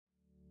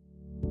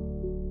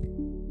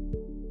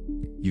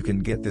You can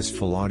get this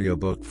full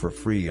audiobook for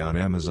free on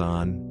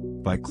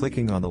Amazon by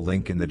clicking on the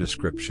link in the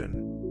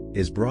description.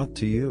 Is brought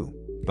to you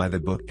by the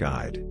Book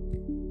Guide.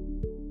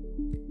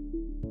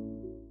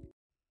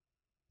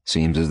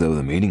 Seems as though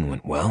the meeting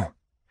went well,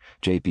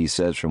 JP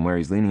says from where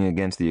he's leaning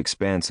against the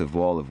expansive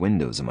wall of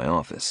windows in my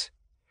office.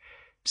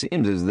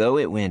 Seems as though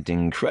it went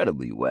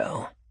incredibly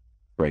well,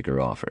 Breaker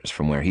offers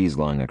from where he's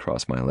lying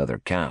across my leather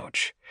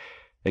couch.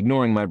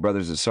 Ignoring my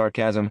brother's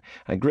sarcasm,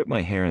 I grip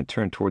my hair and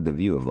turn toward the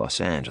view of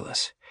Los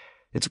Angeles.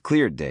 It's a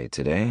clear day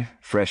today,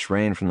 fresh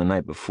rain from the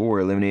night before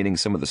eliminating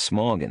some of the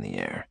smog in the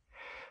air.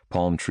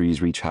 Palm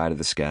trees reach high to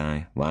the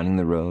sky, lining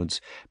the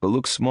roads, but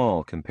look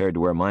small compared to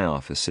where my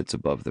office sits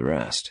above the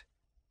rest.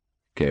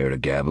 Care to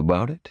gab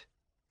about it?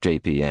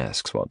 JP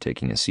asks while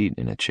taking a seat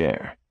in a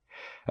chair.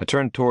 I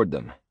turn toward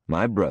them,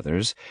 my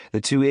brothers, the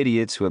two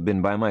idiots who have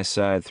been by my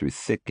side through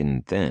thick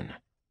and thin,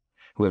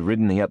 who have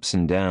ridden the ups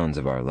and downs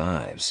of our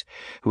lives,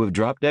 who have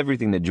dropped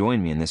everything to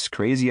join me in this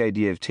crazy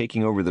idea of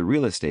taking over the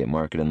real estate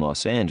market in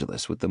Los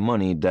Angeles with the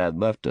money Dad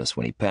left us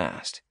when he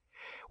passed.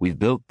 We've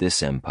built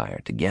this empire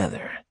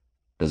together.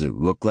 Does it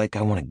look like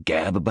I want to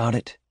gab about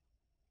it?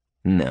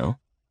 No,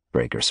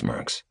 Breaker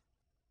smirks.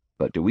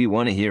 But do we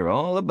want to hear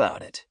all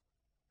about it?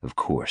 Of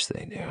course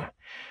they do.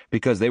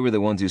 Because they were the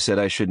ones who said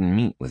I shouldn't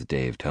meet with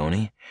Dave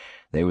Tony.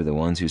 They were the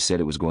ones who said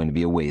it was going to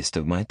be a waste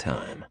of my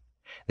time.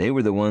 They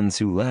were the ones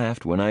who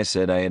laughed when I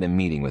said I had a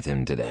meeting with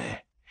him today.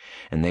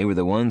 And they were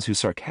the ones who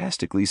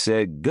sarcastically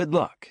said good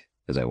luck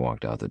as I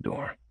walked out the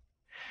door.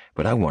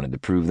 But I wanted to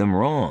prove them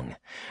wrong.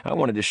 I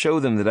wanted to show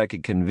them that I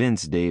could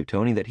convince Dave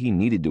Tony that he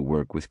needed to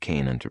work with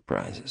Kane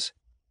Enterprises.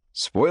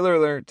 Spoiler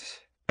alert,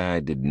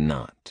 I did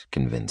not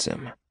convince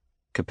him.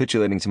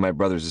 Capitulating to my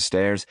brother's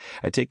stares,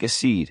 I take a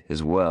seat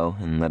as well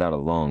and let out a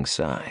long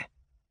sigh.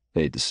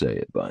 Hate to say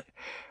it, but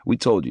we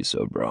told you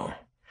so, bro.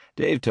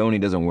 Dave Tony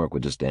doesn't work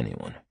with just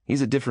anyone.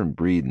 He's a different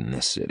breed in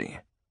this city.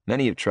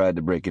 Many have tried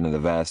to break into the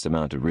vast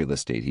amount of real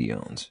estate he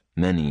owns.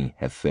 Many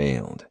have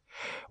failed.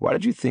 Why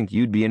did you think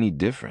you'd be any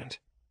different?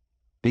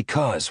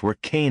 Because we're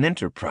Kane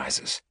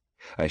Enterprises,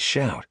 I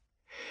shout.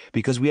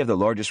 Because we have the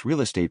largest real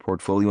estate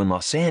portfolio in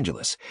Los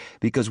Angeles.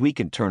 Because we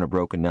can turn a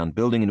broken-down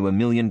building into $1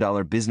 million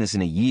business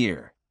in a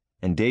year.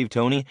 And Dave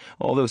Tony,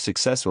 although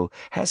successful,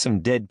 has some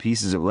dead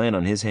pieces of land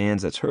on his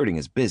hands that's hurting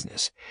his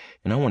business.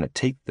 And I want to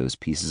take those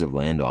pieces of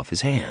land off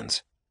his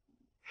hands.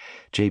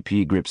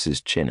 JP grips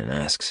his chin and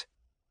asks,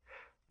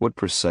 "What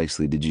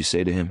precisely did you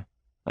say to him?"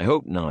 I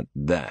hope not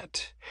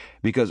that,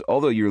 because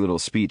although your little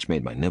speech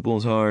made my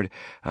nipples hard,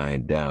 I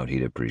doubt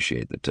he'd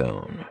appreciate the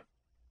tone.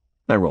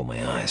 I roll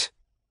my eyes.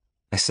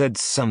 I said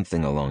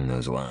something along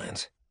those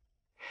lines.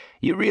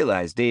 You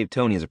realize Dave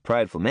Tony is a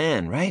prideful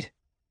man, right?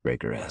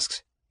 Breaker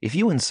asks. If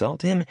you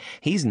insult him,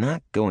 he's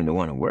not going to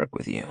want to work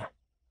with you.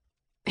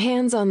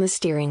 Hands on the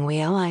steering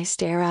wheel, I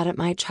stare out at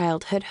my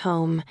childhood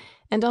home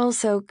and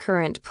also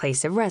current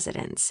place of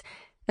residence,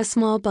 a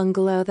small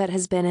bungalow that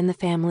has been in the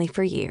family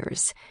for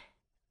years.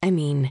 I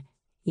mean,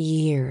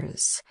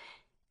 years.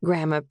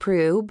 Grandma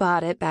Prue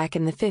bought it back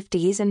in the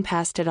 50s and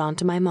passed it on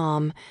to my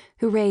mom,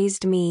 who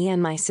raised me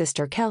and my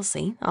sister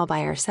Kelsey all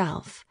by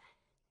herself.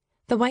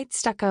 The white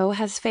stucco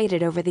has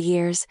faded over the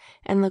years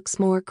and looks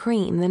more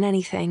cream than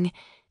anything,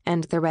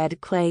 and the red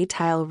clay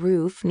tile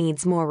roof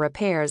needs more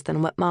repairs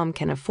than what Mom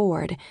can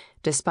afford,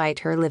 despite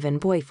her live-in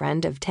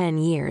boyfriend of 10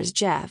 years,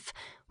 Jeff,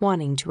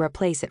 wanting to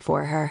replace it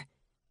for her.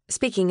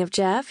 Speaking of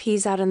Jeff,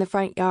 he's out in the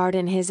front yard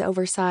in his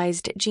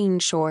oversized jean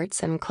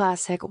shorts and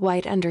classic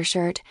white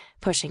undershirt,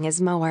 pushing his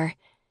mower.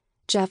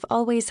 Jeff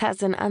always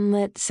has an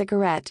unlit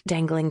cigarette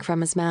dangling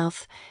from his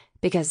mouth,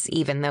 because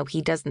even though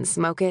he doesn't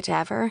smoke it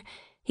ever,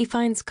 he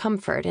finds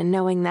comfort in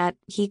knowing that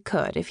he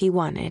could if he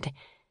wanted.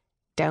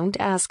 Don't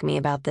ask me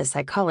about the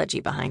psychology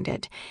behind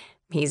it.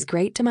 He's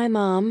great to my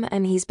mom,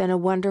 and he's been a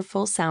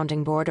wonderful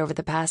sounding board over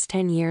the past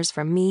 10 years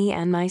for me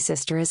and my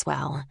sister as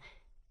well.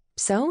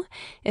 So,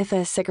 if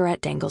a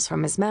cigarette dangles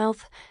from his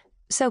mouth,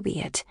 so be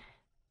it.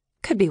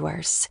 Could be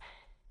worse.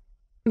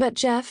 But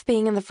Jeff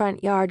being in the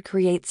front yard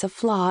creates a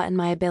flaw in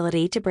my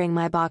ability to bring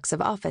my box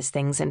of office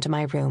things into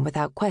my room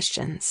without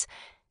questions.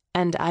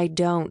 And I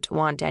don't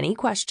want any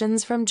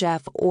questions from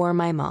Jeff or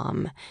my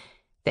mom.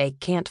 They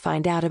can't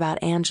find out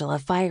about Angela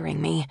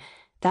firing me.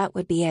 That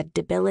would be a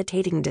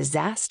debilitating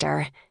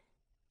disaster.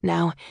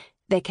 No,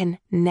 they can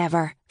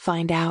never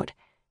find out.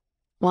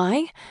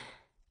 Why?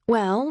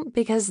 Well,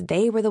 because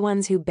they were the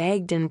ones who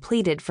begged and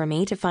pleaded for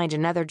me to find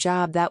another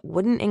job that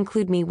wouldn't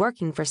include me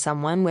working for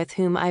someone with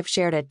whom I've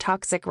shared a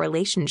toxic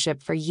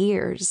relationship for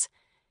years.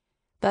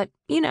 But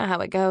you know how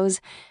it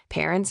goes.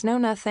 Parents know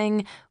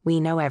nothing, we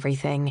know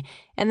everything,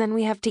 and then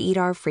we have to eat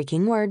our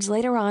freaking words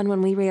later on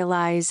when we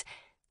realize,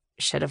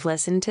 should have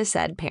listened to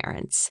said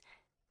parents.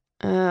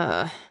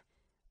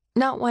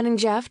 Not wanting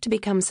Jeff to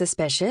become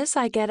suspicious,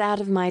 I get out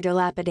of my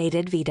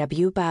dilapidated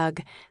VW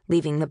Bug,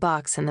 leaving the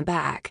box in the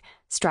back,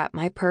 strap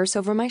my purse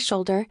over my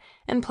shoulder,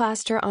 and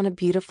plaster on a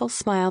beautiful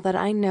smile that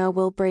I know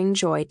will bring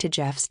joy to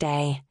Jeff's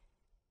day.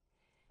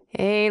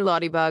 "Hey,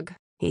 Lottie Bug,"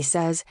 he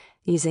says,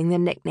 using the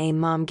nickname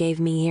Mom gave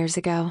me years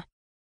ago.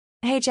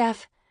 "Hey,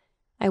 Jeff."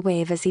 I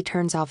wave as he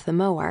turns off the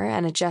mower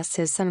and adjusts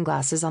his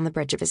sunglasses on the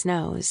bridge of his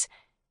nose.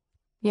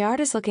 Yard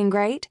is looking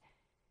great.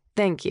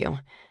 Thank you.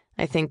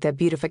 I think the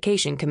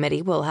beautification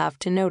committee will have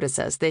to notice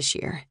us this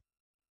year.